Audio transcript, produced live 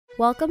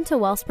Welcome to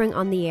Wellspring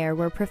on the Air,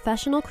 where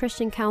professional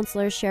Christian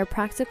counselors share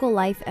practical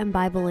life and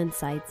Bible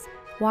insights.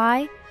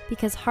 Why?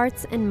 Because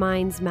hearts and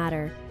minds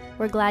matter.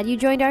 We're glad you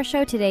joined our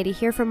show today to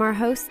hear from our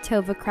host,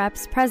 Tova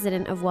Krebs,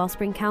 president of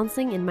Wellspring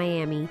Counseling in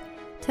Miami.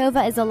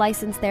 Tova is a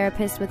licensed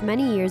therapist with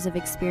many years of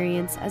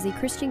experience as a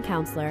Christian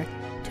counselor.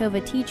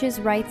 Tova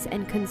teaches, writes,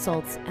 and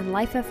consults, and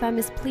Life FM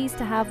is pleased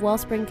to have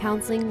Wellspring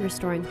Counseling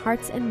restoring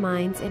hearts and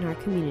minds in our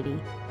community.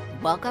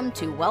 Welcome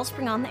to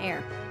Wellspring on the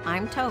Air.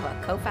 I'm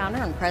Tova, co-founder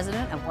and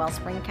president of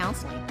Wellspring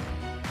Counseling.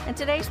 And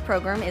today's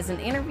program is an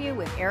interview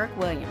with Eric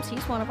Williams.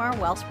 He's one of our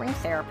Wellspring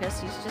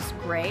therapists. He's just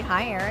great.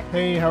 Hi, Eric.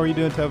 Hey, how are you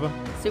doing, Tova?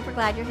 Super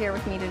glad you're here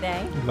with me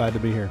today. Glad to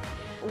be here.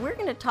 We're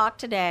going to talk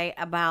today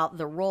about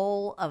the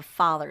role of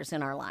fathers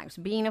in our lives.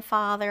 Being a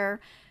father,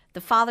 the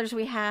fathers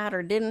we had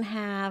or didn't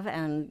have,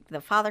 and the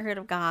fatherhood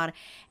of God.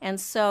 And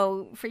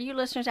so for you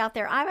listeners out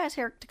there, I've asked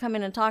Eric to come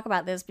in and talk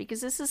about this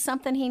because this is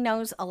something he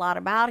knows a lot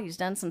about. He's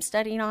done some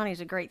studying on. He's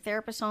a great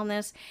therapist on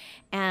this.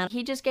 And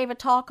he just gave a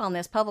talk on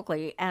this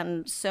publicly.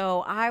 And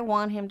so I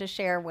want him to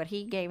share what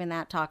he gave in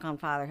that talk on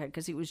fatherhood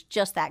because it was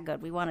just that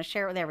good. We want to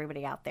share it with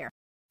everybody out there.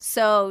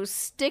 So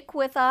stick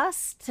with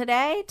us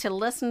today to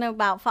listen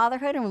about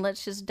fatherhood, and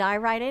let's just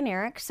dive right in,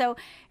 Eric. So,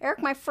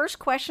 Eric, my first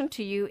question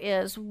to you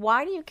is,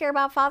 why do you care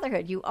about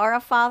fatherhood? You are a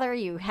father.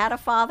 You had a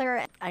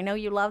father. I know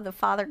you love the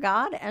Father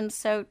God, and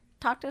so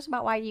talk to us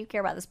about why you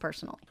care about this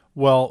personally.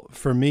 Well,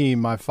 for me,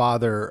 my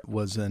father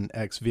was an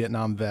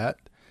ex-Vietnam vet,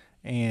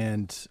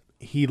 and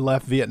he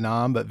left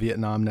Vietnam, but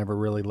Vietnam never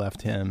really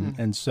left him.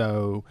 And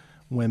so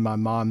when my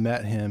mom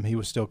met him, he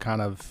was still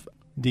kind of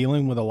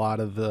dealing with a lot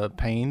of the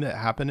pain that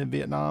happened in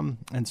Vietnam.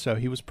 And so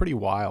he was pretty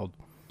wild.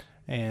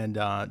 And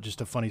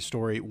just a funny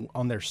story,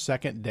 on their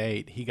second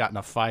date, he got in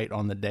a fight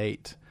on the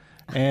date.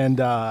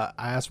 And I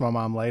asked my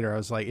mom later, I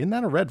was like, isn't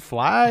that a red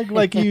flag?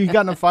 Like you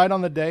got in a fight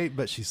on the date?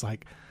 But she's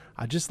like,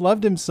 I just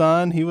loved him,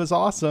 son. He was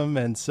awesome.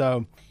 And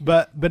so,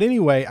 but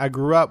anyway, I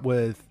grew up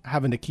with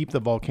having to keep the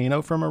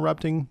volcano from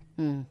erupting.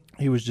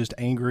 He was just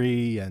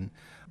angry and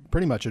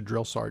pretty much a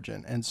drill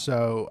sergeant. And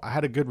so I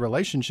had a good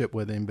relationship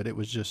with him, but it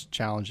was just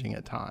challenging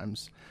at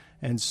times.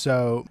 And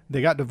so they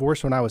got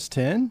divorced when I was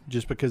 10,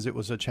 just because it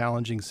was a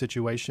challenging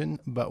situation.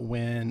 But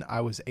when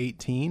I was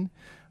 18,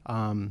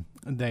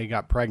 they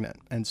got pregnant.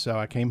 And so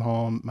I came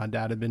home, my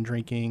dad had been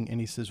drinking, and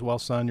he says, well,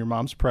 son, your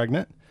mom's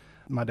pregnant.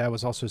 My dad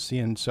was also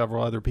seeing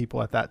several other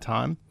people at that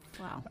time.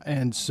 Wow.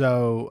 And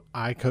so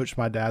I coached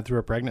my dad through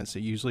a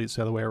pregnancy. Usually it's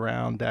the other way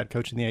around, dad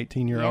coaching the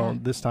 18-year-old.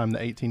 Yeah. This time the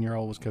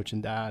 18-year-old was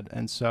coaching dad.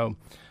 And so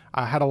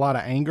I had a lot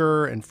of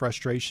anger and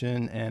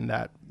frustration, and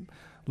that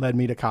led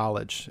me to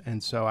college.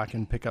 And so I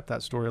can pick up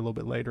that story a little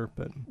bit later.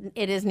 But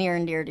it is near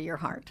and dear to your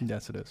heart.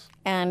 yes, it is.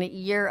 And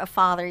you're a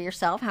father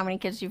yourself. How many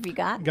kids have you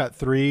got? Got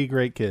 3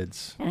 great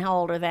kids. And how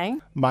old are they?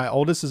 My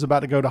oldest is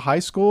about to go to high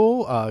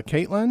school,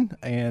 Caitlin,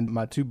 and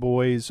my 2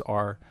 boys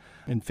are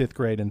in 5th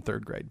grade and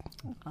 3rd grade.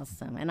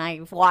 Awesome. And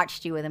I've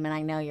watched you with them, and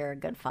I know you're a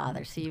good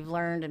father. So you've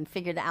learned and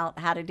figured out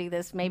how to do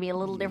this maybe a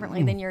little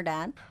differently than your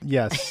dad.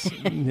 Yes,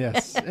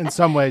 yes. In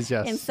some ways,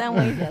 yes. In some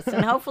ways, yes.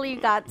 And hopefully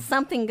you got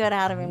something good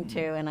out of him, too.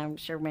 And I'm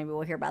sure maybe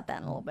we'll hear about that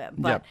in a little bit.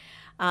 But Yep.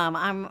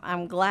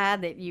 I'm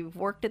glad that you've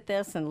worked at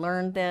this and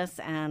learned this,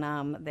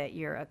 and that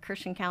you're a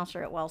Christian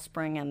counselor at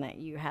Wellspring, and that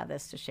you have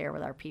this to share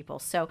with our people.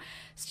 So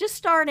let's just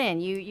start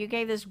in. You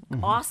gave this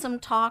awesome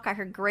talk. I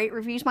heard great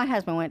reviews. My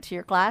husband went to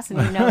your class, and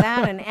you know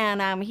that,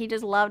 and he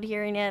just loved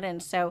hearing it.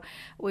 And so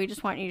we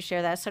just want you to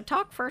share that. So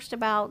talk first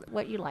about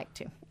what you like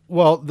to.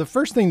 Well, the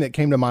first thing that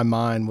came to my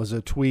mind was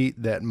a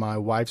tweet that my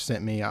wife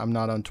sent me. I'm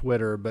not on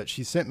Twitter, but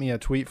she sent me a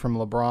tweet from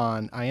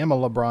LeBron. I am a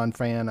LeBron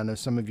fan. I know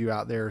some of you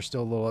out there are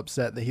still a little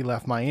upset that he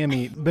left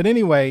Miami. But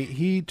anyway,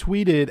 he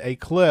tweeted a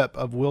clip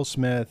of Will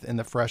Smith in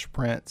the Fresh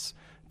Prince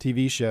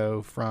TV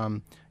show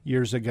from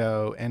years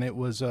ago. And it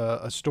was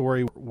a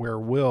story where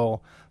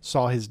Will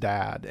saw his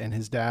dad, and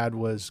his dad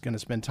was going to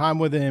spend time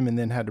with him and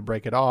then had to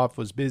break it off,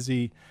 was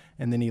busy,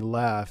 and then he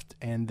left.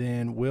 And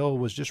then Will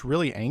was just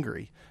really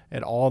angry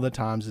at all the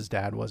times his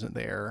dad wasn't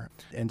there.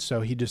 And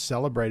so he just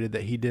celebrated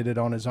that he did it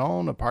on his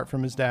own, apart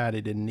from his dad.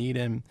 He didn't need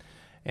him.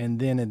 And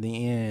then in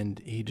the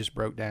end, he just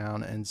broke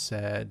down and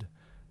said,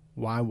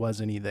 why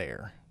wasn't he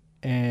there?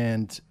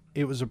 And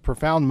it was a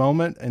profound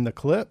moment in the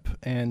clip,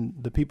 and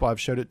the people I've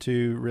showed it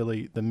to,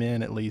 really the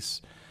men at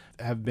least,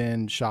 have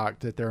been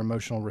shocked at their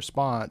emotional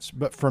response.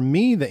 But for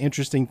me, the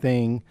interesting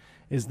thing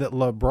is that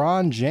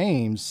LeBron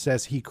James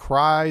says he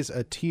cries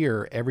a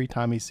tear every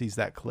time he sees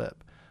that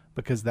clip,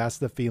 because that's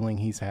the feeling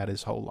he's had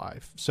his whole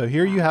life. So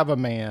here you have a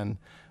man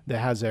that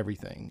has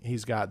everything.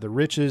 He's got the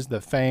riches, the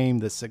fame,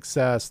 the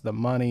success, the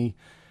money,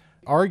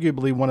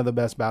 arguably one of the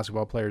best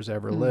basketball players to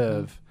ever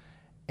live.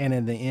 And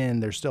in the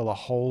end, there's still a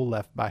hole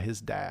left by his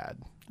dad.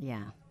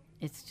 Yeah,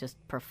 it's just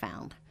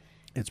profound.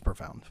 It's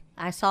profound.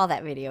 I saw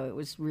that video. It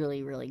was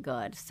really, really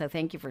good. So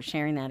thank you for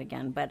sharing that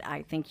again. But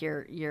I think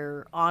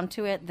you're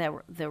onto it.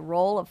 The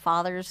role of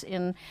fathers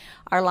in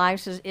our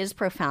lives is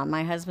profound.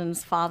 My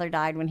husband's father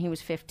died when he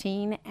was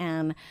 15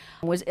 and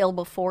was ill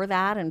before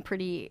that, and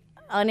pretty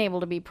unable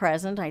to be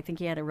present. I think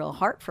he had a real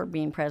heart for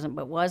being present,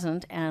 but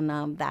wasn't.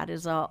 And that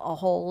is a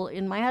hole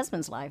in my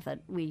husband's life that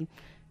we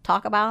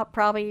talk about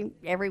probably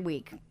every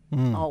week.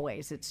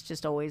 Always. It's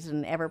just always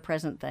an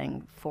ever-present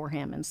thing for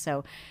him. And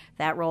so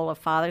that role of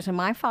fathers, and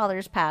my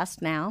father's passed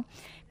a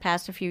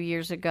few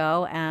years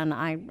ago, and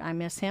I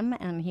miss him,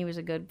 and he was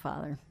a good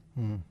father.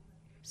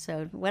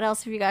 So what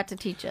else have you got to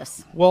teach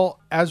us?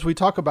 Well, as we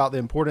talk about the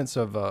importance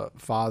of a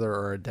father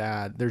or a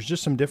dad, there's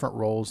just some different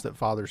roles that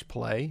fathers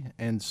play.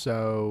 And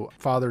so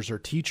fathers are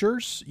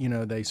teachers.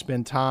 They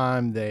spend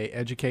time, they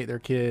educate their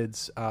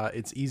kids.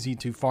 It's easy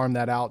to farm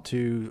that out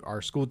to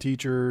our school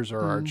teachers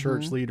or our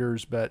church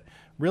leaders, but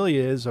really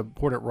is an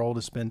important role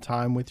to spend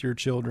time with your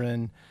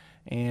children.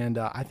 And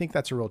I think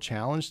that's a real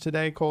challenge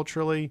today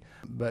culturally,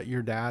 but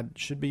your dad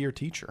should be your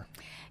teacher.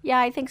 Yeah,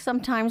 I think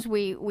sometimes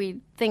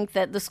we think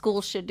that the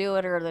schools should do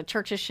it or the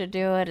churches should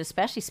do it,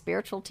 especially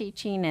spiritual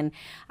teaching. And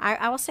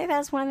I will say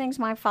that's one of the things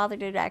my father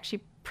did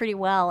actually pretty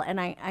well. And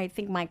I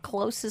think my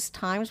closest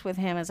times with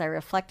him, as I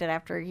reflected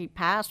after he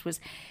passed, was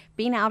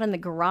being out in the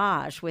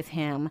garage with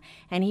him,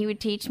 and he would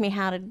teach me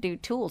how to do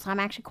tools. I'm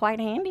actually quite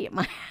handy at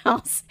my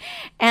house,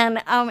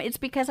 and it's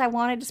because I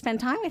wanted to spend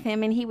time with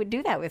him, and he would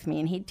do that with me,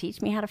 and he'd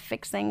teach me how to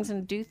fix things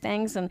and do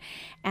things, and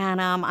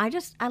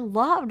I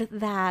loved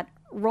that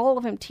role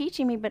of him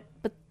teaching me, but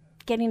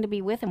getting to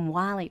be with him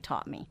while he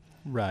taught me.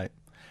 Right.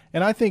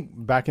 And I think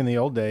back in the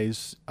old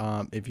days,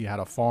 if you had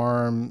a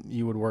farm,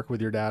 you would work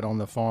with your dad on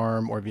the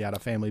farm, or if you had a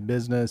family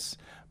business.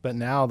 But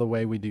now the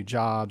way we do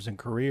jobs and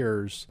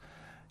careers,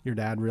 your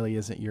dad really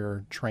isn't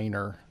your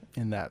trainer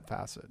in that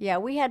facet. Yeah,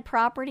 we had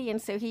property, and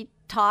so he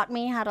taught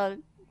me how to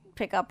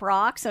pick up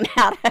rocks and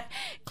how to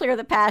clear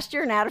the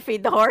pasture and how to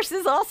feed the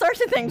horses, all sorts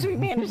of things we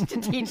managed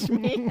to teach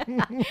me.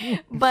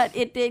 But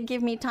it did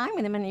give me time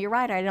with him, and you're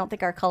right, I don't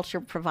think our culture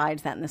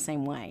provides that in the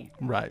same way.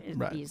 Right.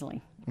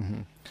 Easily.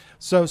 Mm-hmm.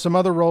 So some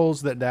other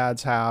roles that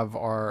dads have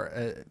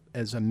are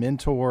as a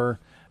mentor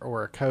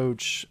or a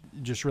coach,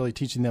 just really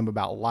teaching them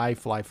about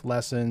life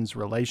lessons,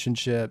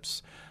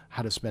 relationships,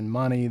 how to spend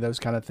money, those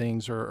kind of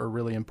things are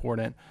really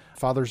important.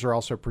 Fathers are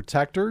also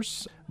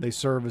protectors. They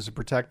serve as a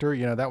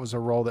protector. That was a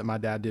role that my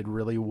dad did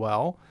really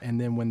well. And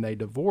then when they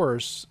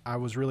divorced, I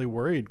was really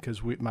worried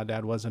because my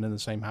dad wasn't in the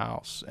same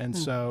house. And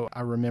so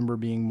I remember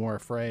being more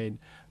afraid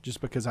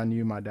just because I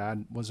knew my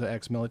dad was an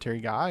ex-military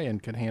guy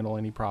and could handle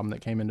any problem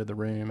that came into the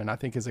room. And I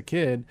think as a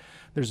kid,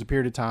 there's a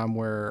period of time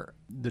where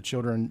the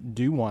children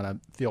do want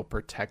to feel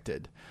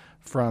protected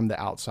from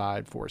the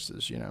outside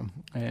forces,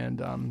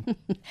 and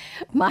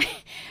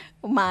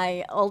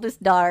my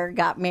oldest daughter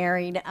got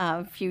married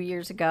a few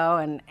years ago,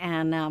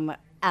 and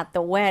at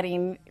the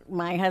wedding,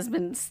 my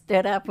husband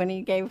stood up when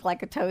he gave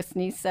like a toast,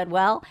 and he said,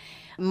 "Well,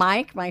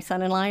 Mike, my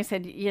son-in-law," he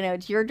said,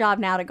 "it's your job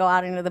now to go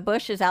out into the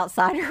bushes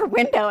outside her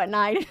window at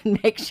night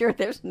and make sure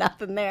there's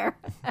nothing there."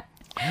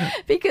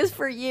 Because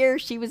for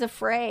years she was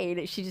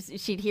afraid.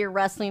 She'd hear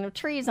rustling of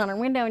trees on her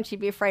window, and she'd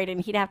be afraid, and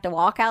he'd have to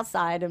walk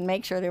outside and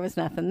make sure there was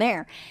nothing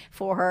there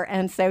for her.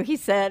 And so he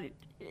said,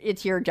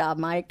 "It's your job,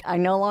 Mike. I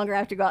no longer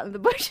have to go out in the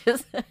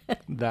bushes."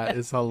 That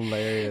is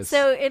hilarious.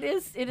 So it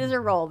is a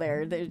role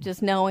there.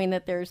 Just knowing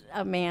that there's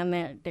a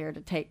man there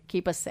to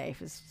keep us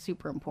safe is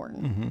super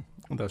important.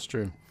 Mm-hmm. That's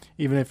true.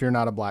 Even if you're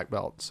not a black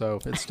belt, so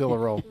it's still a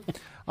role.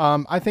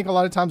 I think a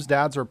lot of times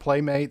dads are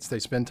playmates. They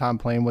spend time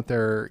playing with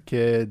their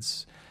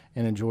kids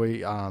and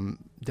enjoy.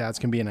 Dads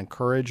can be an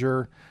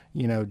encourager,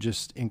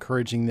 just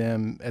encouraging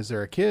them as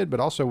they're a kid, but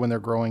also when they're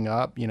growing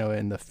up,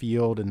 in the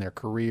field, in their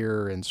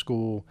career, in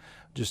school,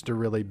 just to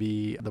really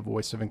be the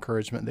voice of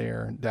encouragement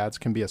there. Dads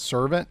can be a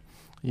servant,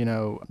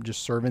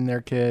 just serving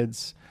their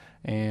kids.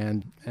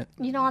 And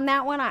on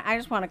that one, I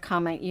just want to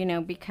comment,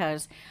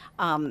 because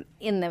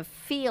in the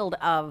field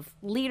of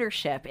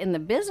leadership, in the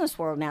business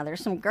world now,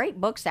 there's some great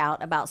books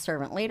out about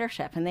servant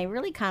leadership, and they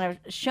really kind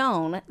of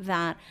shown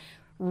that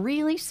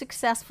really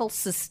successful,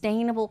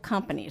 sustainable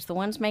companies, the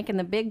ones making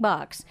the big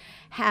bucks,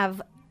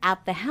 have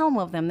at the helm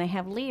of them, they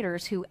have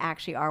leaders who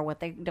actually are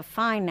what they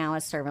define now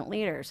as servant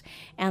leaders.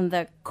 And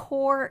the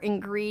core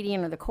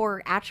ingredient or the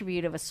core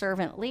attribute of a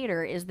servant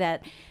leader is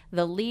that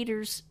the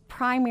leader's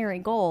primary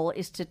goal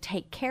is to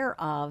take care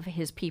of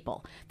his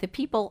people. The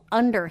people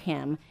under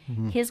him,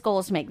 his goal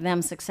is to make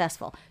them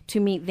successful, to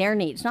meet their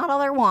needs. Not all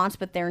their wants,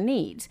 but their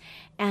needs.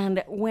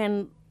 And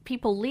when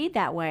people lead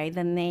that way,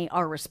 then they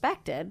are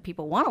respected.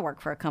 People want to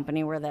work for a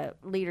company where the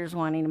leader's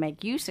wanting to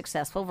make you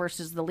successful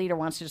versus the leader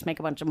wants to just make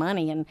a bunch of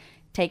money and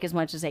take as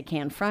much as they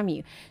can from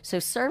you. So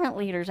servant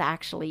leaders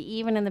actually,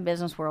 even in the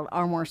business world,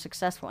 are more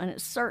successful. And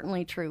it's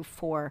certainly true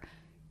for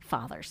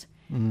fathers.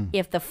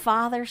 If the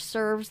father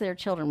serves their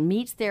children,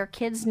 meets their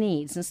kids'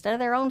 needs instead of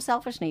their own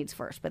selfish needs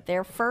first, but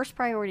their first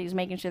priority is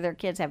making sure their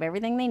kids have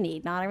everything they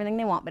need, not everything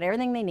they want, but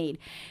everything they need,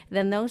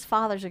 then those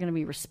fathers are going to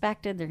be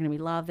respected. They're going to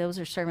be loved. Those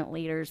are servant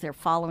leaders. They're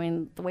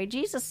following the way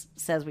Jesus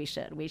says we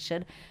should. We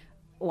should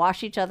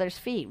wash each other's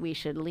feet. We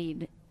should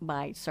lead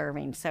by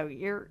serving. So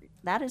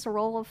that is a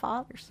role of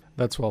fathers.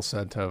 That's well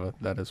said, Tova.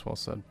 That is well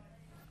said.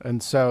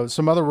 And so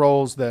some other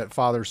roles that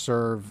fathers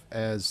serve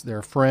as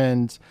their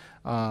friends,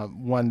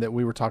 one that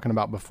we were talking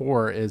about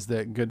before is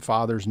that good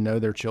fathers know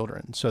their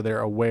children. So they're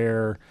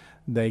aware,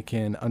 they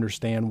can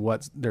understand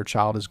what their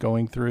child is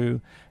going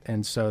through.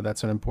 And so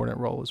that's an important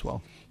role as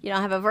well. You know,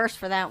 I have a verse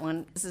for that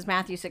one. This is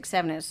Matthew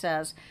 6:7. It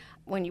says,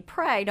 when you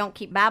pray, don't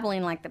keep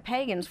babbling like the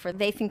pagans, for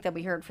they think they'll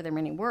be heard for their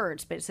many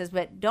words. But it says,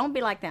 but don't be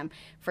like them,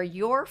 for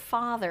your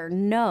Father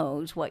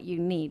knows what you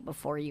need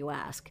before you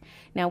ask.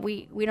 Now,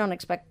 we don't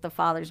expect the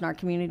fathers in our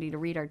community to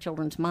read our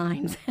children's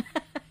minds.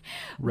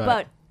 Right.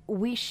 But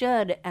we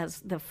should,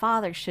 as the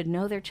fathers, should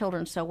know their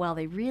children so well.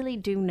 They really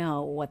do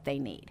know what they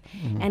need.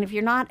 And if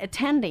you're not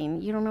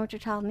attending, you don't know what your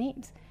child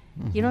needs.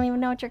 You don't even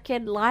know what your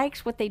kid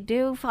likes, what they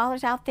do.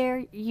 Fathers out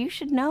there, you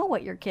should know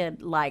what your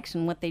kid likes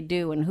and what they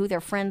do and who their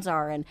friends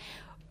are and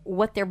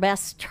what their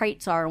best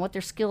traits are and what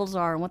their skills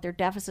are and what their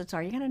deficits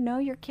are. You got to know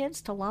your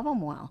kids to love them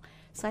well.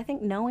 So I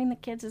think knowing the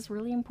kids is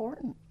really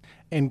important.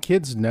 And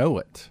kids know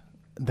it.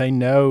 They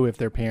know if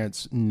their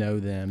parents know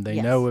them. They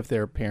Yes. know if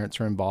their parents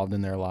are involved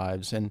in their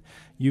lives. And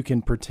you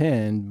can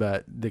pretend,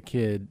 but the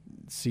kid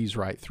sees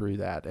right through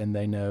that. And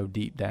they know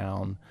deep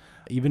down,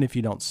 even if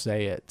you don't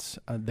say it,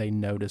 they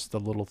notice the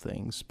little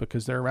things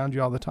because they're around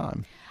you all the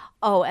time.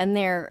 Oh, and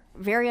they're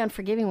very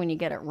unforgiving when you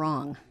get it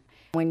wrong.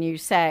 When you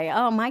say,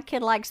 "Oh, my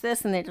kid likes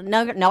this," and they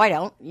no, I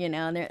don't. You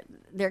know,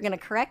 they're going to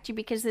correct you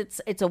because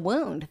it's a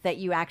wound that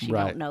you actually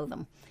Right. don't know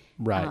them.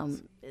 Right.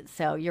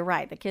 So you're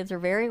right. The kids are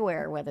very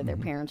aware whether their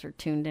parents are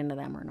tuned into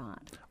them or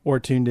not. Or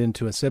tuned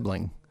into a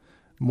sibling.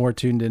 More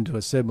tuned into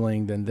a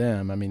sibling than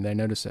them. I mean, they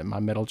notice it. My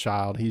middle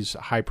child, he's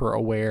hyper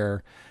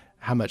aware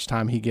how much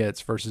time he gets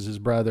versus his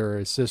brother or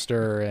his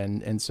sister.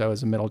 And so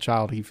as a middle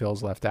child, he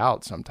feels left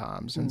out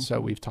sometimes. And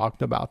so we've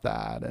talked about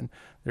that. And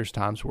there's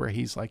times where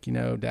he's like, you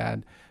know,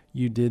 Dad,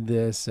 you did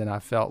this and I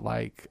felt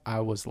like I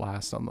was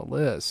last on the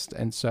list.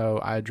 And so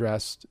I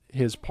addressed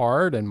his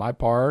part and my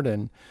part,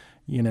 and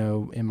you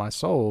know, in my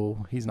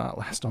soul, he's not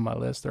last on my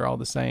list. They're all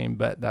the same,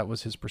 but that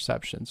was his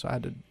perception. So I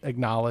had to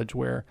acknowledge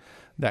where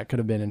that could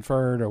have been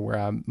inferred or where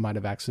I might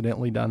have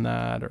accidentally done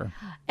that.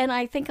 And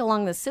I think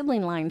along the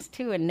sibling lines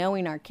too, and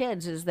knowing our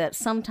kids, is that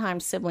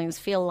sometimes siblings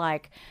feel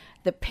like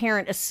the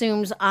parent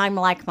assumes I'm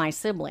like my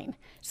sibling.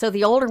 So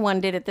the older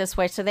one did it this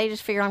way, so they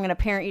just figure I'm going to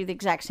parent you the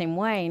exact same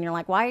way. And you're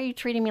like, why are you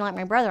treating me like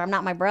my brother? I'm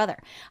not my brother.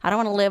 I don't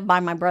want to live by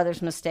my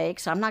brother's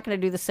mistakes. I'm not going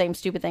to do the same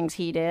stupid things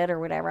he did or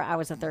whatever. I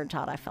was a third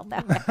child. I felt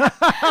that way.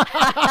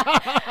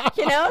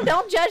 You know,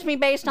 don't judge me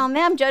based on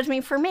them. Judge me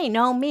for me.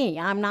 Know me.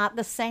 I'm not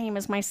the same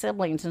as my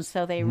siblings. And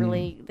so they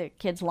really, the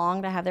kids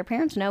long to have their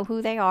parents know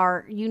who they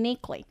are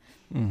uniquely.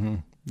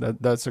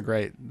 That's a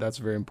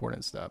very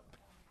important step.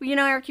 Well, you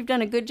know, Eric, you've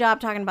done a good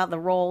job talking about the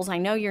roles. I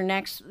know your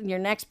next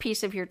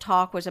piece of your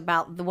talk was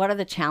about what are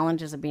the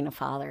challenges of being a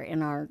father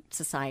in our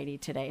society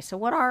today. So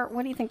what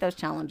do you think those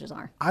challenges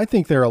are? I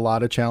think there are a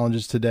lot of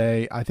challenges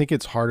today. I think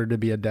it's harder to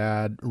be a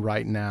dad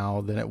right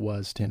now than it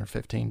was 10 or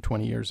 15,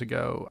 20 years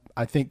ago.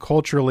 I think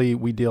culturally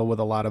we deal with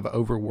a lot of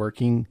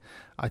overworking.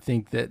 I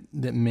think that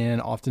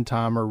men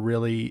oftentimes are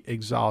really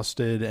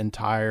exhausted and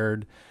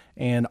tired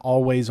and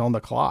always on the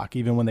clock.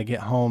 Even when they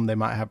get home, they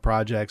might have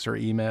projects or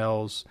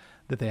emails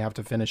that they have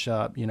to finish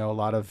up. You know, a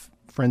lot of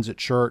friends at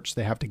church,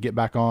 they have to get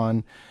back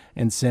on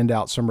and send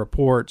out some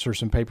reports or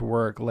some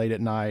paperwork late at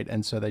night.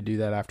 And so they do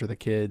that after the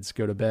kids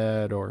go to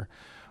bed, or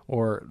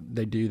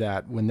they do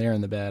that when they're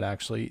in the bed,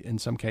 actually, in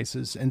some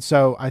cases. And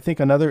so I think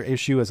another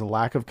issue is a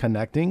lack of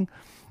connecting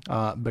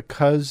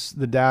because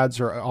the dads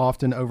are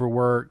often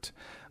overworked.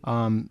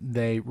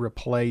 They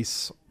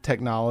replace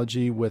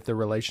technology with the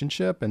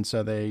relationship. And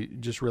so they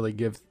just really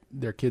give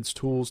their kids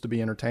tools to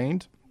be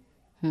entertained.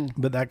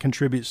 But that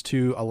contributes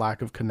to a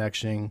lack of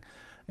connection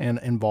and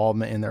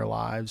involvement in their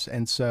lives.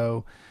 And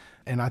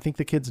I think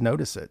the kids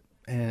notice it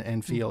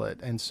and feel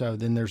it. And so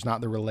then there's not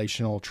the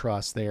relational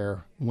trust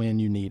there when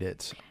you need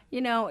it.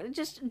 You know,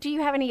 do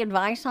you have any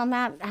advice on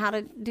that, how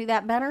to do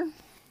that better?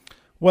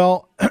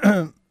 Well,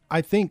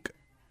 I think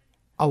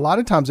a lot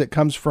of times it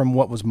comes from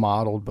what was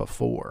modeled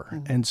before.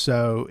 And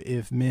so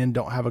if men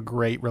don't have a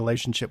great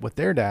relationship with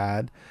their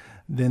dad,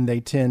 then they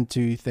tend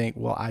to think,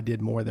 well, I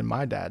did more than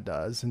my dad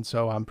does, and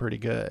so I'm pretty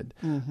good.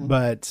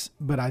 But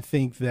I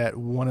think that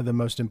one of the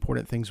most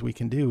important things we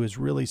can do is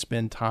really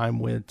spend time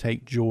with,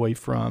 take joy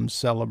from,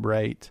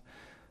 celebrate,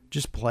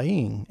 just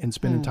playing and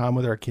spending time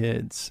with our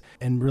kids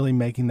and really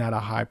making that a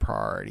high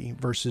priority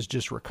versus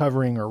just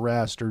recovering or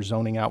rest or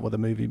zoning out with a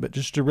movie, but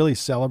just to really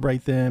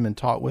celebrate them and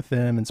talk with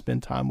them and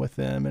spend time with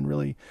them and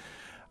really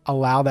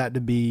allow that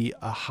to be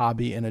a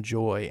hobby and a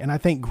joy. And I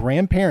think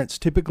grandparents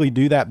typically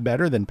do that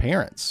better than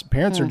parents.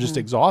 Parents are just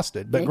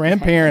exhausted, but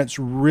grandparents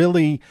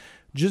really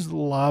just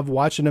love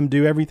watching them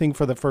do everything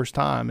for the first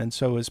time. And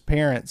so as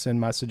parents, and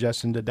my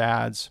suggestion to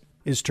dads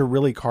is to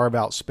really carve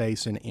out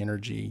space and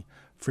energy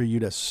for you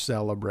to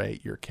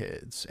celebrate your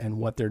kids and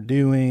what they're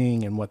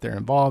doing and what they're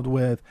involved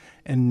with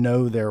and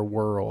know their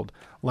world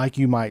like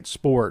you might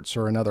sports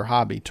or another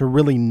hobby, to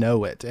really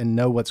know it and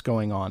know what's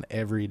going on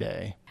every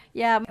day.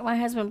 Yeah, my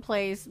husband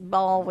plays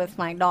ball with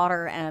my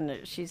daughter,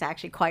 and she's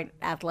actually quite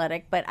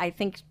athletic, but I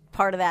think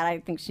part of that, I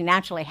think she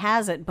naturally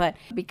has it, but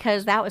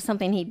because that was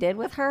something he did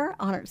with her,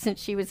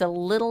 since she was a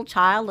little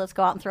child, let's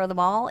go out and throw the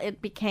ball,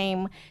 it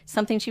became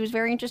something she was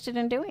very interested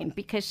in doing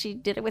because she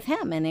did it with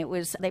him, and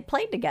they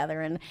played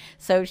together. And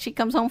so she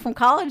comes home from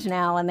college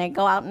now, and they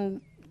go out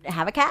and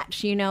have a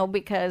catch,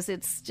 because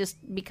it's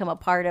just become a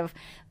part of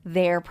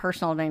their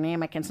personal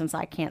dynamic. And since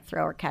I can't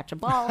throw or catch a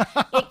ball,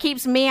 it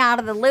keeps me out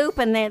of the loop,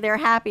 and they're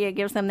happy. It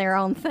gives them their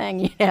own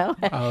thing,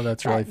 Oh,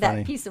 that's really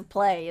funny. That piece of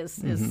play is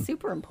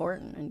super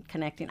important in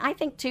connecting. I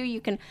think, too, you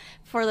can,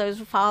 for those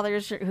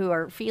fathers who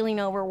are feeling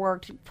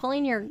overworked,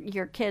 pulling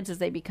your kids as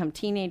they become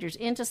teenagers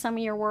into some of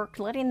your work,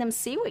 letting them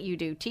see what you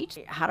do, teach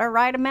how to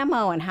write a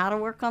memo and how to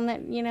work on the,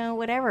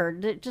 whatever,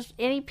 just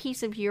any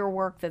piece of your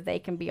work that they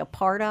can be a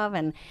part of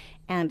and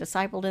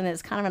discipled in.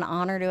 It's kind of an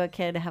honor to a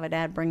kid to have a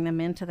dad bring them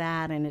into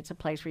that, and it's a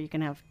place where you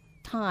can have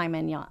time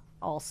and you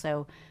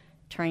also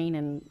train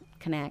and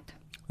connect.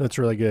 That's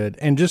really good.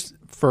 And just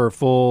for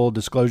full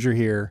disclosure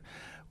here,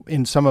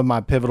 in some of my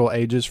pivotal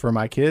ages for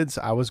my kids,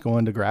 I was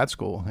going to grad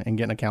school and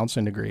getting a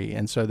counseling degree.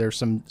 And so there's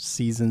some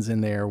seasons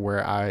in there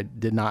where I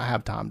did not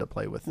have time to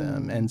play with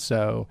them.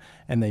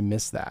 And they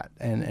miss that.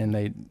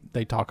 And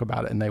they talk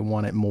about it and they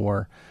want it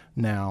more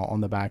now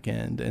on the back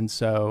end. And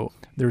so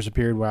there was a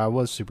period where I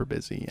was super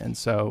busy. And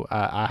so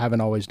I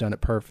haven't always done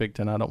it perfect,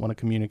 and I don't want to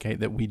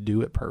communicate that we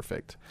do it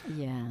perfect.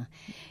 Yeah.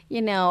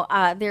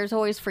 There's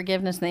always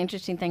forgiveness. And the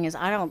interesting thing is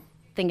I don't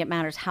think it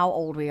matters how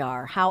old we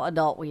are, how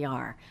adult we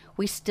are.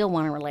 We still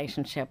want a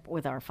relationship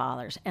with our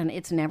fathers, and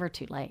it's never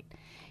too late.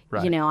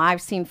 Right.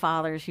 I've seen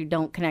fathers who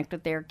don't connect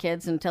with their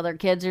kids until their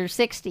kids are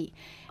 60.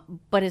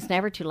 But it's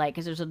never too late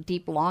because there's a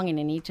deep longing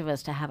in each of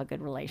us to have a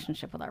good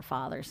relationship with our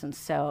fathers. And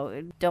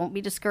so don't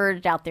be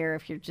discouraged out there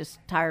if you're just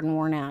tired and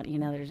worn out.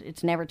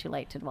 It's never too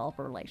late to develop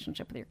a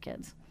relationship with your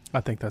kids.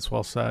 I think that's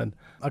well said.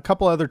 A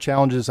couple other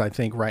challenges I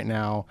think right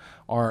now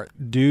are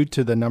due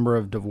to the number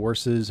of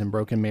divorces and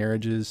broken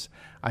marriages.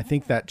 I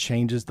think that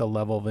changes the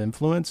level of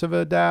influence of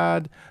a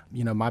dad.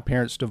 My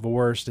parents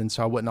divorced, and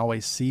so I wouldn't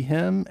always see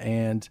him.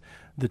 And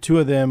the two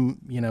of them,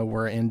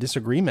 were in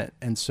disagreement.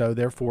 And so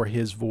therefore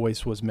his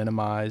voice was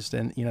minimized.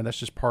 And, that's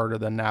just part of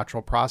the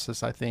natural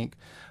process, I think.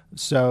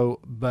 So,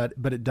 but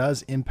it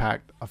does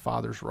impact a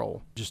father's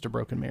role, just a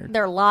broken marriage.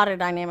 There are a lot of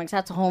dynamics.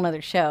 That's a whole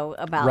nother show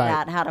about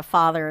that, how to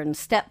father and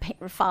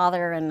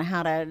stepfather and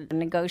how to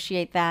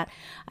negotiate that.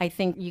 I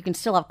think you can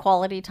still have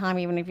quality time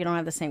even if you don't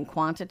have the same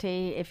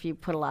quantity if you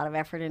put a lot of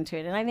effort into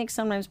it. And I think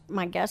sometimes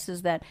my guess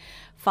is that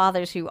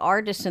fathers who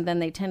are distant, then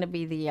they tend to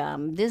be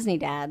the Disney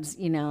dads,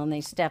 and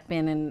they step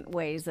in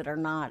ways that are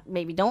not,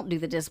 maybe don't do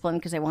the discipline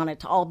because they want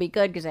it to all be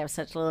good because they have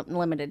such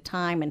limited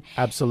time. And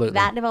absolutely,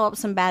 that develops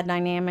some bad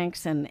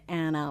dynamics.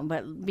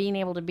 But being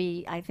able to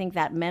be, I think,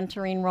 that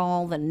mentoring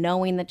role, the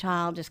knowing the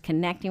child, just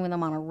connecting with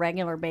them on a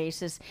regular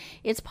basis,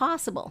 it's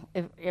possible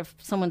if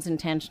someone's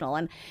intentional.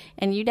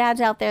 And you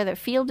dads out there that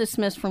feel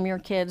dismissed from your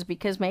kids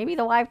because maybe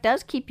the wife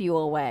does keep you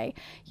away,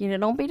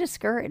 don't be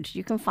discouraged.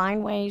 You can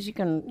find ways. You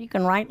can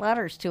write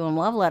letters to them,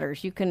 love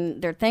letters.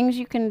 There are things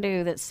you can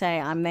do that say,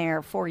 I'm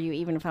there for you,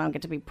 even if I don't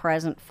get to be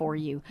present for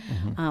you.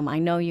 Mm-hmm. I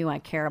know you. I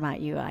care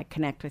about you. I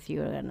connect with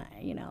you, and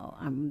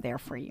I'm there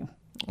for you.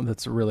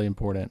 That's really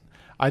important.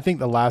 I think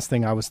the last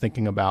thing I was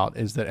thinking about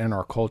is that in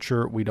our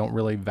culture, we don't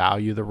really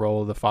value the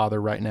role of the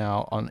father right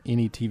now. On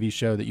any TV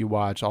show that you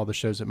watch, all the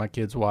shows that my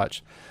kids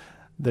watch,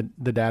 the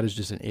dad is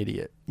just an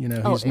idiot.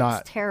 He's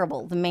not. It's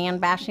terrible. The man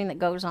bashing that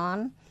goes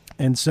on.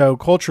 And so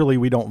culturally,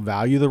 we don't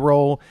value the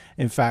role.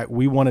 In fact,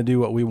 we want to do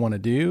what we want to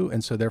do.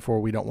 And so therefore,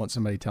 we don't want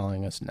somebody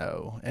telling us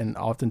no. And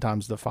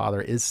oftentimes the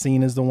father is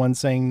seen as the one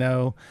saying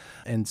no.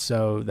 And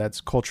so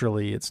that's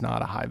culturally, it's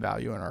not a high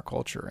value in our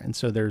culture. And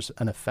so there's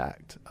an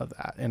effect of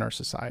that in our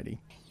society.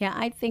 Yeah,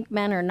 I think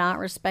men are not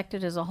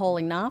respected as a whole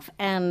enough.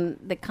 And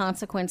the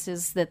consequence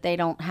is that they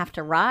don't have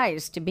to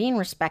rise to being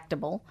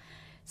respectable.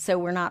 So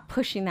we're not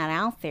pushing that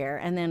out there,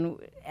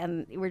 and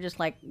we're just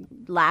like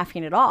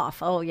laughing it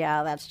off. Oh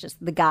yeah, that's just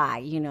the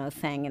guy,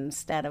 thing.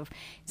 Instead of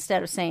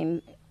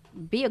saying,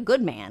 be a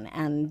good man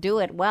and do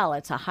it well.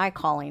 It's a high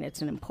calling.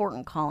 It's an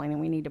important calling, and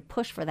we need to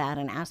push for that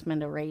and ask men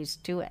to raise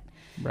to it.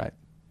 Right.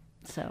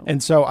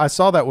 So I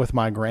saw that with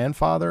my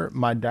grandfather.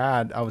 My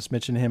dad, I was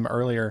mentioning him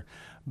earlier,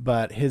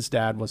 but his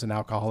dad was an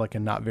alcoholic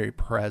and not very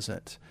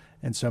present.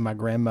 And so my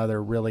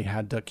grandmother really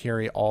had to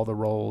carry all the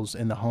roles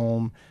in the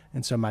home.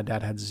 And so my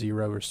dad had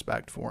zero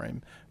respect for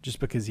him just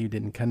because he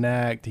didn't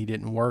connect. He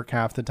didn't work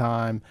half the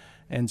time.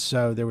 And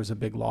so there was a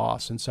big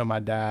loss. And so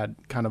my dad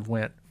kind of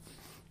went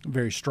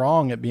very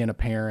strong at being a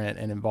parent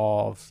and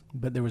involved,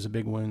 but there was a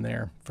big wound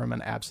there from an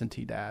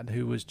absentee dad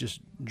who was just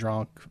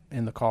drunk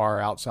in the car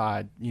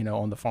outside,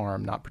 on the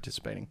farm, not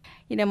participating.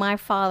 My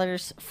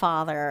father's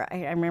father,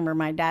 I remember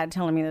my dad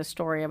telling me this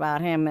story about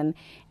him,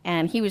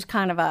 and he was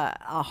kind of a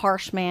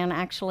harsh man,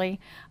 actually.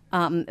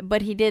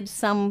 But he did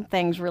some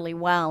things really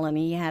well, and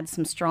he had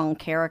some strong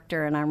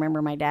character. And I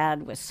remember my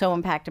dad was so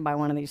impacted by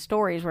one of these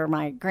stories where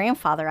my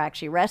grandfather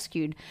actually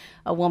rescued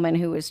a woman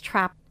who was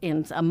trapped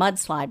in a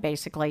mudslide,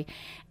 basically,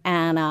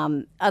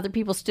 and other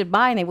people stood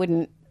by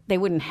and they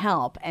wouldn't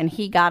help. And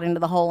he got into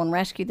the hole and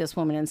rescued this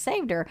woman and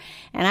saved her.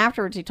 And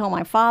afterwards, he told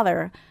my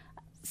father,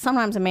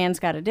 sometimes a man's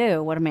got to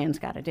do what a man's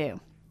got to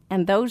do.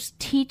 And those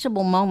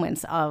teachable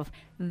moments of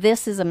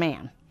this is a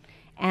man,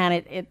 and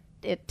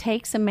it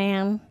takes a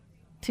man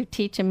to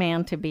teach a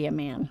man to be a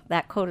man.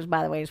 That quote is,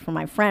 by the way, is from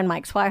my friend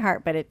Mike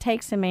Swihart, but it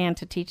takes a man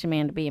to teach a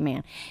man to be a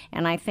man.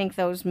 And I think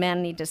those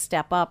men need to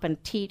step up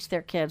and teach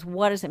their kids,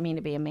 what does it mean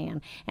to be a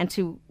man? And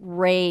to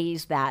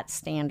raise that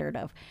standard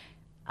of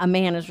a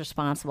man is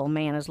responsible, a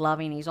man is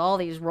loving, he's all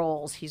these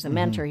roles. He's a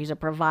mentor, he's a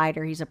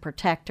provider, he's a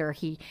protector,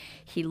 he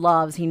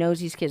loves, he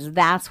knows his kids.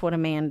 That's what a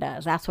man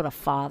does. That's what a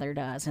father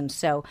does. And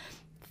so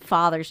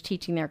fathers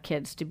teaching their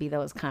kids to be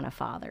those kind of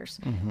fathers,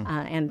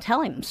 and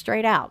telling them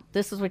straight out,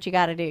 this is what you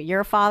got to do.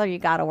 You're a father, you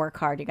got to work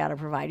hard, you got to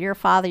provide. You're a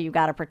father, you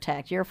got to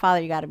protect. You're a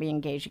father, you got to be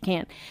engaged. You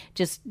can't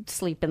just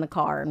sleep in the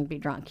car and be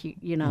drunk.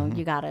 You know,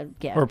 you got to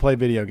get... Or play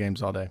video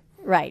games all day.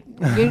 Right.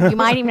 You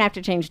might even have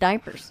to change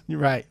diapers.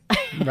 Right.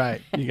 You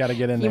got to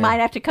get in there. You might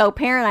have to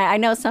co-parent. I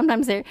know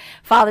sometimes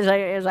fathers,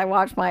 as I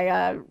watch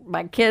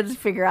my kids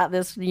figure out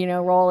this,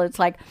 role, it's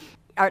like,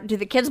 do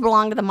the kids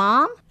belong to the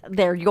mom?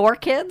 They're your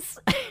kids?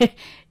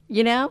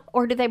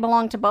 Or do they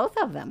belong to both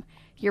of them?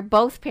 You're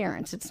both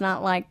parents. It's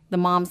not like the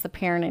mom's the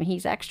parent and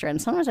he's extra.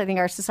 And sometimes I think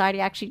our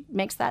society actually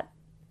makes that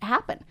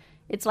happen.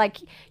 It's like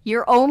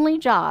your only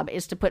job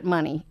is to put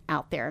money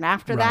out there. And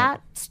after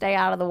that, stay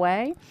out of the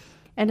way.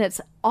 And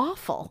it's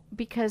awful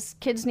because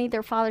kids need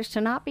their fathers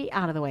to not be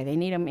out of the way. They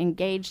need them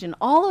engaged in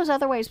all those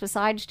other ways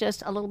besides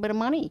just a little bit of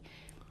money.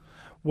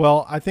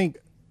 Well, I think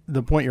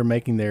the point you're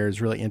making there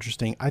is really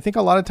interesting. I think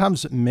a lot of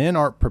times men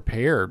aren't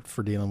prepared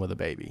for dealing with a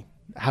baby,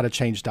 how to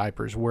change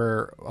diapers,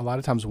 where a lot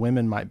of times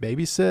women might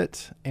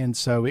babysit. And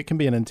so it can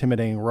be an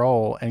intimidating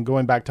role. And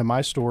going back to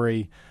my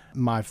story,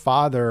 my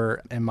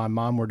father and my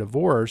mom were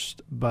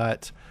divorced,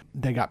 but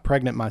they got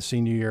pregnant my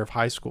senior year of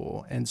high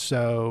school. And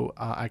so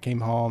I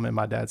came home and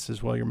my dad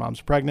says, well, your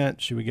mom's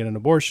pregnant. Should we get an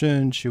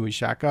abortion? Should we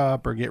shack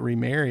up or get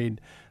remarried?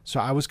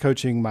 So I was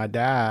coaching my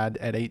dad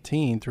at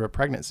 18 through a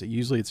pregnancy.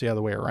 Usually it's the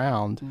other way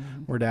around,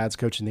 where dad's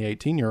coaching the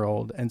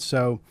 18-year-old. And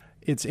so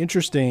it's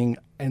interesting.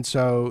 And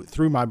so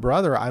through my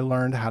brother, I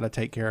learned how to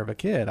take care of a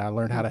kid. I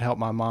learned how to help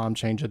my mom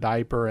change a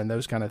diaper and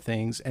those kind of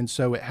things. And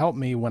so it helped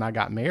me when I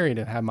got married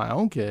and had my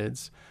own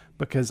kids,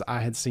 because I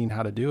had seen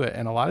how to do it.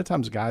 And a lot of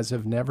times guys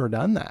have never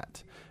done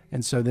that.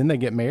 And so then they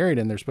get married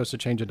and they're supposed to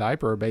change a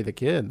diaper or bathe the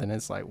kid. Then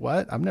it's like,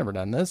 what? I've never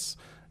done this.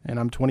 And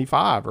I'm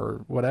 25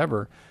 or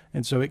whatever.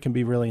 And so it can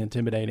be really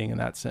intimidating in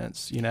that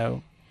sense,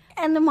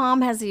 And the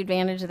mom has the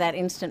advantage of that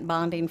instant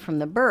bonding from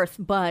the birth,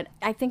 but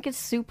I think it's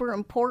super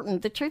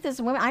important. The truth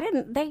is,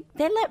 women, they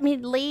let me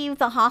leave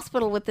the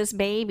hospital with this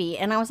baby,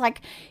 and I was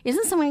like,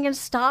 isn't someone going to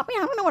stop me?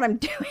 I don't know what I'm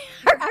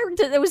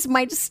doing. It was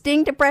my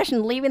distinct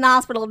depression leaving the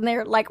hospital, and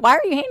they're like, why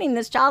are you handing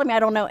this child to me? I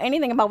don't know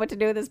anything about what to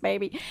do with this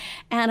baby.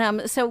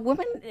 And so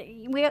women,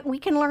 we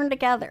can learn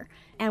together.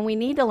 And we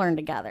need to learn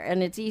together.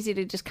 And it's easy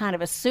to just kind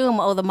of assume,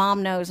 oh, the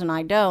mom knows and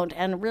I don't.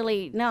 And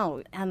really,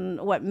 no. And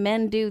what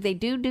men do, they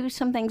do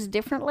some things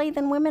differently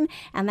than women.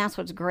 And that's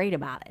what's great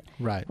about it.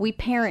 Right. We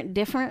parent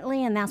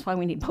differently. And that's why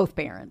we need both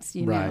parents,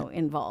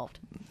 involved.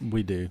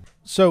 We do.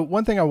 So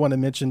one thing I want to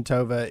mention,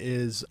 Tova,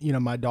 is,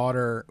 my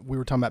daughter, we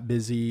were talking about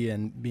busy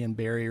and being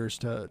barriers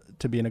to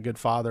being a good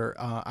father.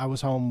 I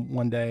was home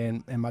one day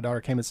and my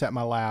daughter came and sat in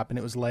my lap, and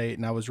it was late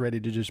and I was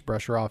ready to just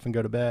brush her off and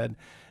go to bed.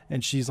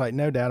 And she's like,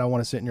 no, Dad, I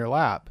want to sit in your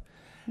lap.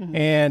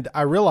 And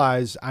I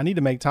realized I need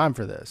to make time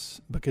for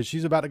this, because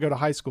she's about to go to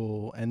high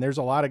school, and there's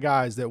a lot of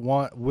guys that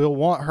will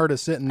want her to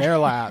sit in their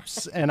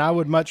laps, and I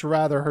would much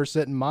rather her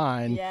sit in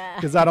mine,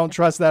 because I don't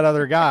trust that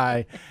other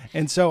guy.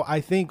 And so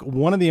I think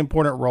one of the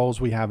important roles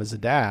we have as a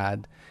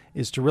dad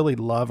is to really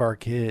love our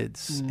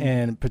kids,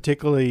 and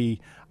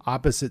particularly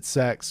opposite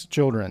sex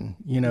children,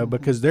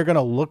 because they're going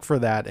to look for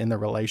that in the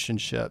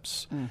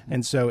relationships.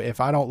 And so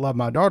if I don't love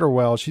my daughter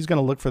well, she's going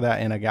to look for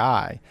that in a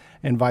guy,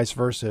 and vice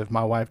versa. If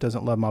my wife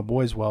doesn't love my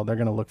boys well, they're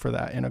going to look for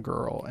that in a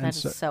girl. And that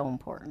is so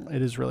important. It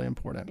is really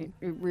important. It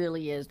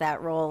really is.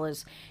 That role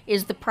is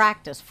the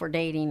practice for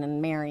dating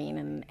and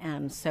marrying.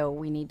 And so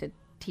we need to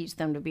teach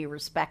them to be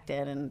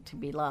respected and to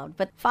be loved.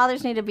 But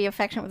fathers need to be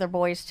affectionate with their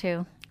boys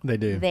too. They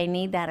do. They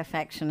need that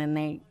affection, and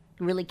they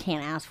really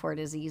can't ask for it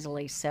as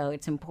easily, so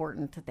it's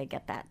important that they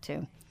get that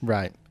too.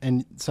 Right.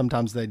 And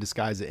sometimes they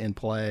disguise it in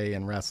play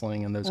and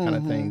wrestling and those kind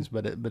of things,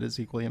 but it's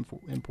equally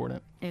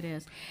important. It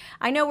is.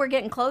 I know we're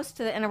getting close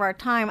to the end of our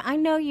time. I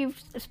know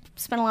you've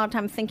spent a lot of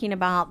time thinking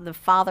about the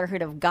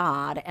fatherhood of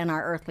God and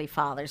our earthly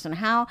fathers, and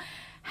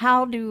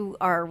how do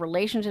our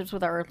relationships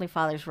with our earthly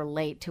fathers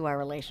relate to our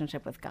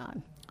relationship with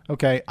God?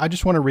 Okay, I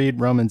just want to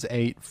read Romans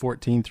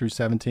 8:14 through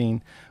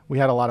 17. We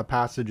had a lot of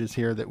passages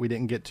here that we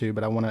didn't get to,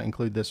 but I want to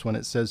include this one.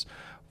 It says,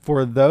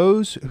 For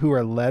those who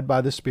are led by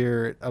the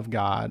Spirit of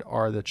God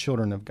are the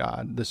children of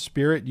God. The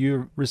Spirit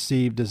you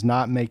received does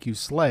not make you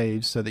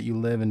slaves so that you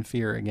live in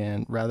fear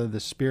again. Rather, the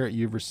Spirit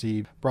you've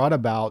received brought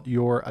about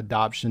your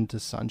adoption to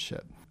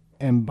sonship.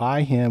 And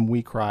by him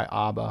we cry,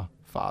 Abba,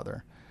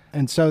 Father.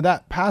 And so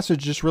that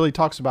passage just really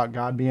talks about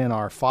God being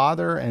our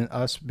Father and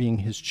us being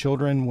his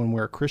children when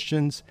we're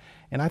Christians.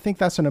 And I think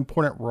that's an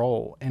important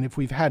role. And if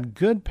we've had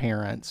good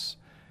parents,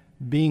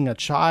 being a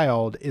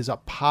child is a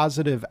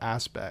positive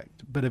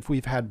aspect. But if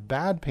we've had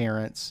bad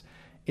parents,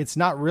 it's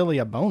not really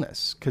a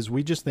bonus, because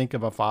we just think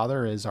of a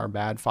father as our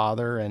bad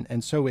father.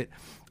 And so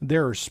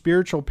there are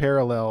spiritual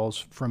parallels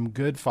from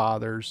good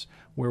fathers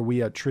where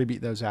we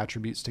attribute those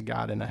attributes to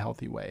God in a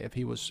healthy way. If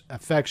he was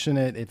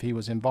affectionate, if he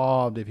was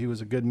involved, if he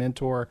was a good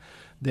mentor,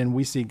 then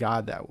we see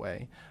God that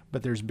way.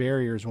 But there's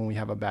barriers when we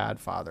have a bad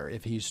father.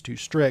 If he's too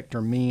strict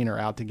or mean or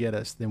out to get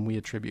us, then we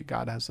attribute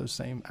God has those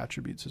same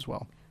attributes as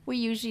well. We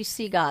usually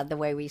see God the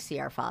way we see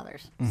our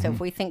fathers. So if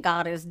we think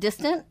God is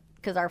distant,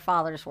 because our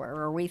fathers were,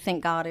 or we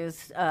think God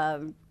is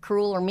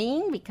cruel or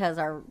mean because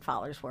our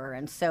fathers were.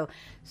 And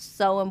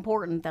so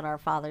important that our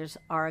fathers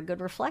are a good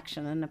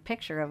reflection and a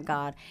picture of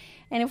God.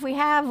 And if we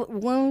have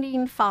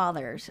wounding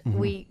fathers,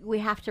 we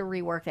have to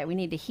rework that. We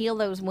need to heal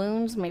those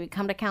wounds, maybe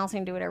come to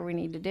counseling, do whatever we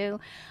need to do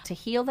to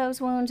heal those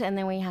wounds. And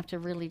then we have to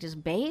really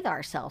just bathe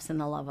ourselves in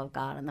the love of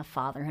God and the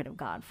fatherhood of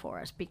God for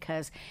us,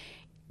 because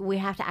we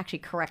have to actually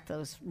correct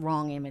those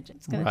wrong images.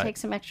 It's going to take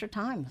some extra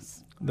time.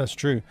 That's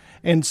true.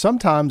 And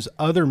sometimes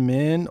other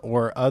men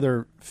or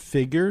other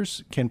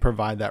figures can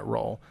provide that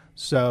role.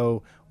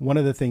 So one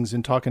of the things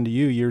in talking to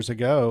you years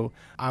ago,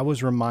 I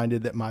was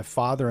reminded that my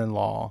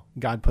father-in-law,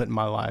 God put in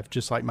my life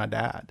just like my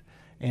dad.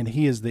 And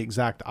he is the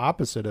exact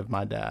opposite of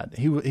my dad.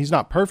 He's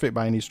not perfect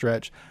by any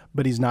stretch,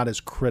 but he's not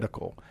as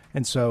critical.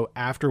 And so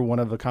after one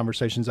of the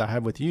conversations I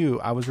had with you,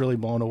 I was really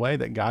blown away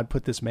that God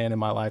put this man in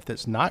my life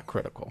that's not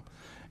critical.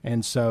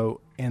 And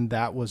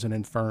that was an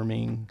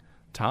affirming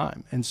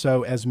time. And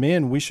so as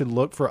men, we should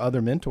look for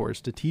other mentors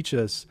to teach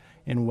us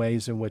in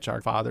ways in which our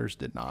fathers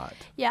did not.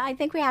 Yeah, I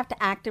think we have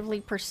to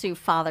actively pursue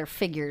father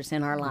figures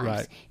in our lives.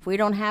 Right. If we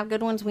don't have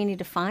good ones, we need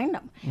to find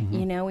them.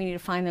 You know, we need to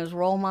find those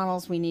role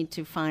models. We need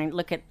to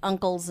look at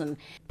uncles and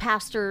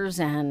pastors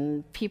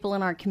and people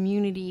in our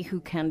community who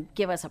can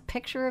give us a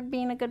picture of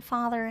being a good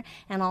father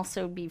and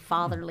also be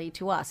fatherly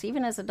to us,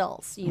 even as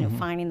adults, you know,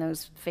 finding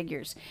those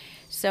figures.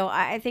 So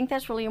I think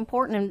that's really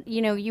important. And,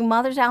 you know, you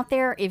mothers out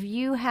there, if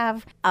you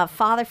have a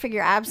father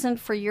figure absent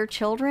for your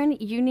children,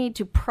 you need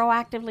to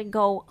proactively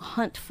go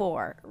hunt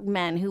for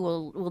men who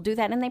will do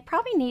that. And they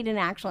probably need an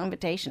actual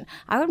invitation.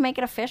 I would make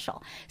it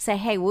official. Say,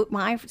 hey,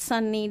 my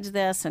son needs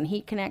this and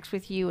he connects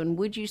with you, and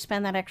would you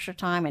spend that extra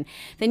time? And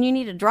then you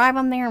need to drive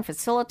them there and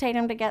facilitate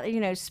them together, you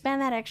know,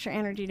 spend that extra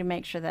energy to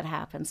make sure that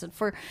happens. And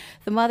for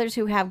the mothers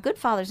who have good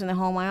fathers in the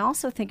home, I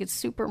also think it's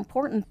super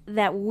important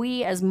that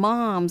we as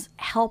moms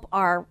help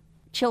our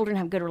children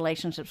have good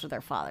relationships with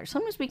their fathers.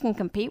 Sometimes we can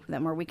compete with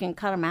them, or we can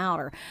cut them out,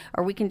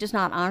 or we can just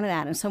not honor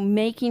that. And so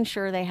making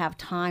sure they have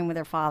time with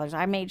their fathers.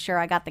 I made sure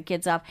I got the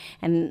kids up,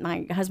 and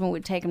my husband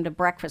would take them to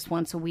breakfast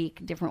once a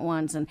week, different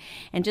ones, and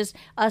just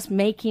us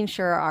making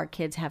sure our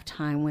kids have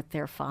time with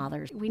their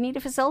fathers. We need to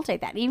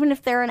facilitate that. Even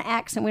if they're an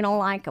ex and we don't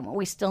like them,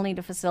 we still need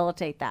to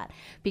facilitate that,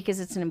 because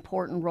it's an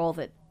important role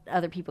that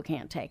other people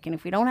can't take. And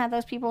if we don't have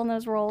those people in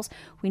those roles,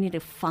 we need to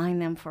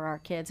find them for our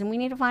kids, and we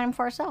need to find them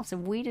for ourselves if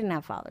we didn't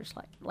have fathers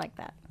like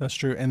that. That's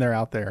true. And they're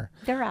out there.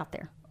 They're out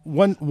there.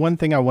 One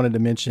thing I wanted to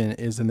mention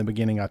is in the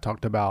beginning, I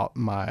talked about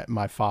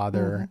my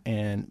father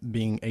and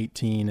being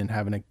 18 and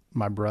having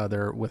my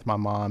brother with my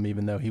mom,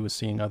 even though he was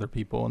seeing other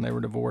people and they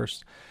were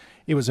divorced.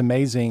 It was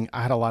amazing.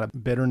 I had a lot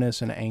of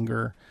bitterness and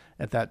anger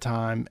at that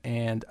time.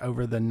 And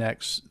over the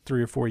next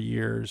 3 or 4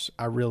 years,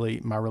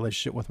 my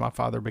relationship with my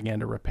father began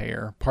to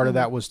repair. Part of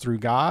that was through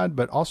God,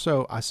 but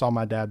also I saw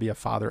my dad be a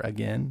father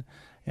again.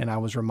 And I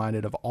was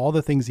reminded of all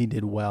the things he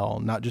did well,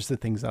 not just the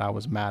things that I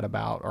was mad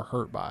about or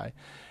hurt by.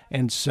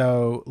 And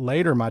so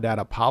later my dad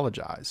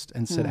apologized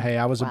and said, hey,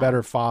 I was a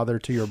better father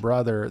to your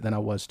brother than I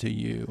was to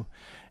you.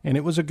 And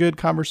it was a good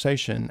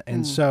conversation.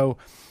 And so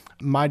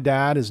my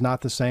dad is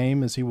not the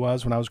same as he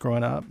was when I was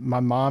growing up. My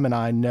mom and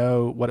I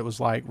know what it was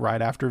like right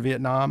after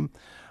Vietnam,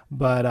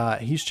 but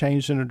he's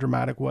changed in a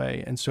dramatic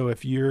way. And so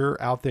if you're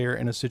out there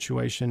in a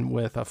situation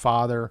with a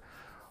father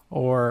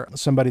or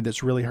somebody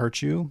that's really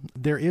hurt you,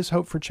 there is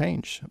hope for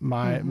change.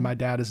 My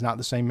dad is not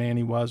the same man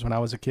he was when I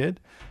was a kid.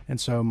 And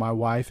so my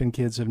wife and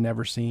kids have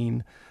never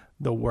seen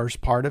the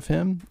worst part of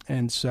him.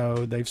 And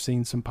so they've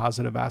seen some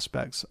positive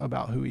aspects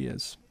about who he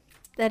is.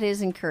 That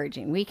is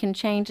encouraging. We can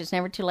change. It's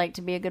never too late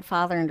to be a good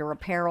father and to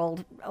repair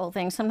old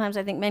things. Sometimes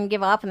I think men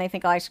give up and they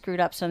think, oh, I screwed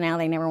up, so now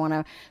they never want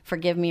to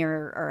forgive me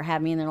or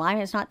have me in their life.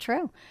 It's not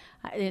true.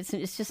 It's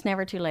just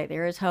never too late.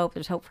 There is hope.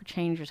 There's hope for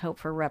change. There's hope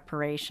for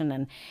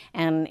reparation.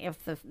 And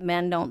if the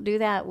men don't do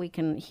that, we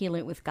can heal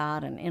it with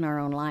God and in our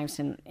own lives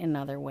in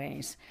other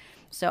ways.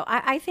 So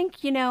I think,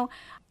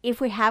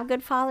 if we have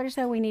good fathers,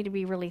 though, we need to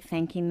be really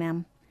thanking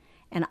them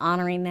and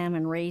honoring them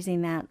and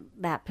raising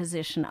that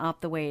position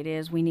up the way it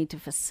is. We need to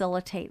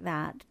facilitate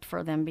that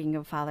for them being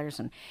good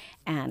fathers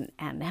and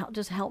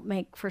help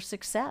make for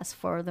success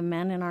for the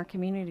men in our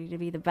community to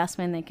be the best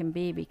men they can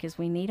be, because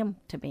we need them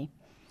to be.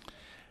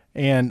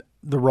 And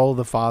the role of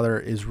the father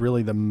is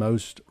really the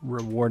most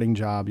rewarding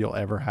job you'll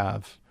ever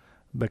have,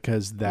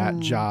 because that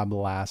job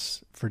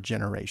lasts for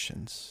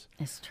generations.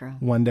 It's true.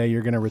 One day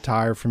you're going to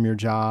retire from your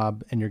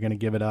job and you're going to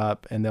give it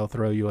up and they'll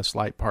throw you a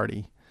slight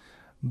party.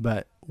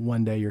 But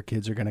one day your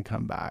kids are going to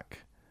come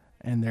back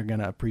and they're going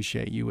to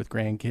appreciate you with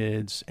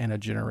grandkids and a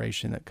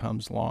generation that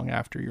comes long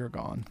after you're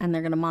gone. And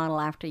they're going to model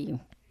after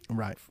you.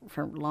 Right.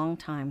 For a long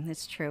time.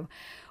 It's true.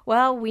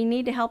 Well, we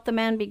need to help the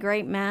men be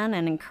great men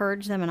and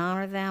encourage them and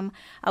honor them.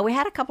 We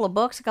had a couple of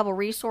books, a couple of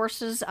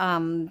resources.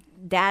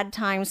 Dad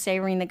Time,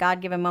 Savoring the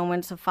God-Given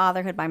Moments of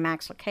Fatherhood by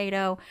Max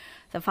Lucado.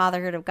 The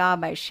Fatherhood of God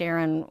by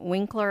Sharon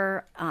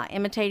Winkler.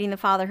 Imitating the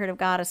Fatherhood of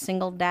God, A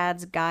Single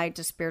Dad's Guide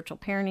to Spiritual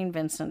Parenting,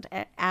 Vincent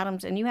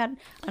Adams. And you had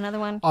another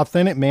one?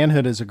 Authentic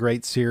Manhood is a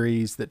great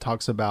series that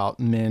talks about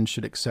men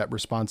should accept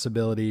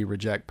responsibility,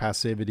 reject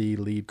passivity,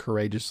 lead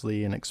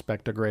courageously, and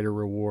expect a greater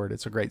reward.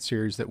 It's a great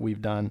series that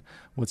we've done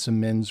with some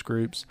men's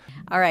groups.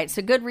 All right,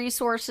 so good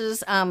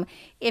resources.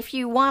 If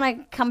you want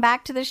to come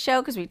back to this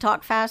show, because we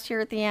talk fast here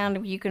at the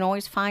end, you can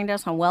always find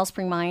us on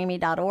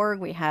wellspringmiami.org.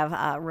 We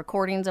have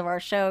recordings of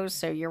our shows,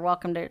 so you're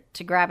welcome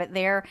to grab it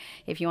there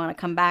if you want to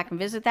come back and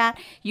visit that.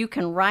 You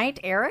can write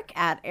Eric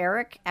at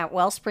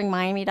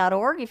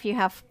wellspringmiami.org if you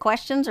have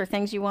questions or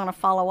things you want to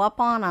follow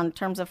up on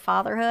terms of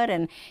fatherhood,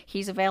 and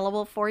he's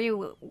available for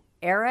you.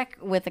 Eric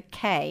with a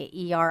K,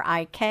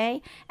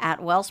 ERIK,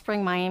 at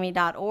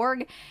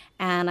wellspringmiami.org.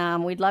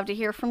 And we'd love to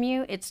hear from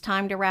you. It's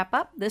time to wrap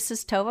up. This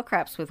is Tova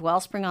Krebs with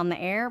Wellspring on the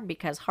Air,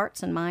 because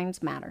hearts and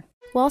minds matter.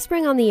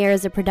 Wellspring on the Air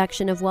is a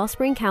production of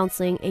Wellspring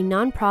Counseling, a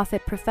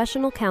nonprofit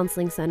professional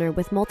counseling center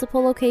with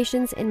multiple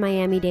locations in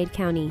Miami-Dade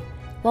County.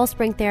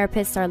 Wellspring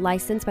therapists are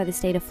licensed by the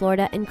state of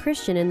Florida and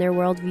Christian in their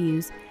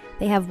worldviews.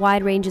 They have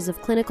wide ranges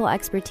of clinical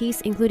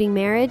expertise, including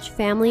marriage,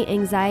 family,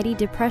 anxiety,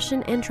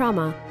 depression, and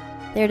trauma.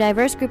 Their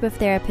diverse group of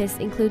therapists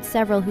includes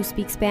several who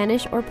speak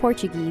Spanish or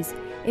Portuguese.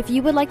 If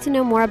you would like to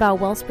know more about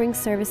Wellspring's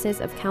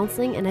services of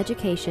counseling and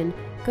education,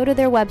 go to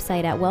their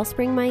website at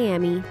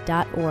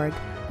wellspringmiami.org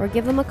or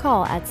give them a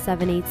call at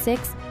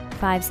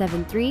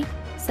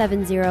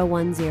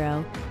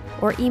 786-573-7010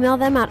 or email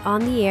them at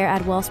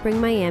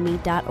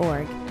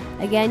ontheair@wellspringmiami.org.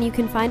 Again, you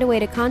can find a way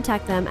to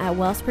contact them at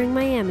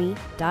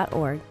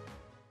wellspringmiami.org.